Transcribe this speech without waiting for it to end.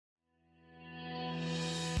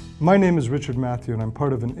My name is Richard Matthew, and I'm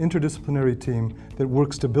part of an interdisciplinary team that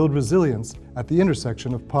works to build resilience at the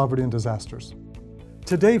intersection of poverty and disasters.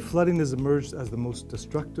 Today, flooding has emerged as the most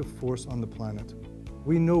destructive force on the planet.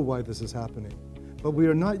 We know why this is happening, but we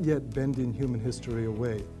are not yet bending human history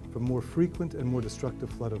away from more frequent and more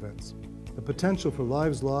destructive flood events. The potential for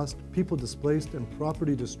lives lost, people displaced, and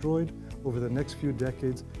property destroyed over the next few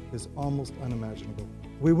decades is almost unimaginable.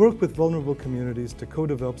 We work with vulnerable communities to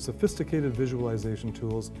co-develop sophisticated visualization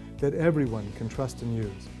tools that everyone can trust and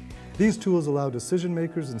use. These tools allow decision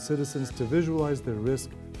makers and citizens to visualize their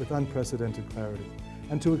risk with unprecedented clarity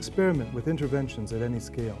and to experiment with interventions at any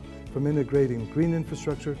scale, from integrating green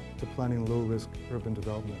infrastructure to planning low-risk urban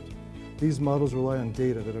development. These models rely on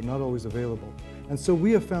data that are not always available, and so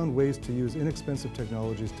we have found ways to use inexpensive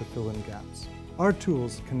technologies to fill in gaps. Our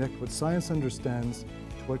tools connect what science understands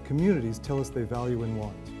to what communities tell us they value and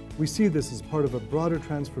want. We see this as part of a broader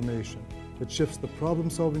transformation that shifts the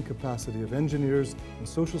problem-solving capacity of engineers and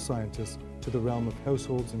social scientists to the realm of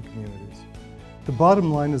households and communities. The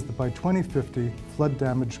bottom line is that by 2050, flood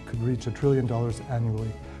damage could reach $1 trillion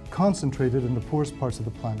annually, concentrated in the poorest parts of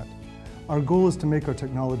the planet. Our goal is to make our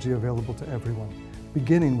technology available to everyone,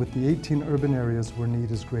 beginning with the 18 urban areas where need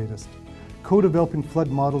is greatest. Co-developing flood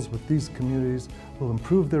models with these communities will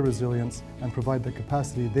improve their resilience and provide the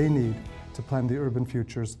capacity they need to plan the urban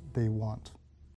futures they want.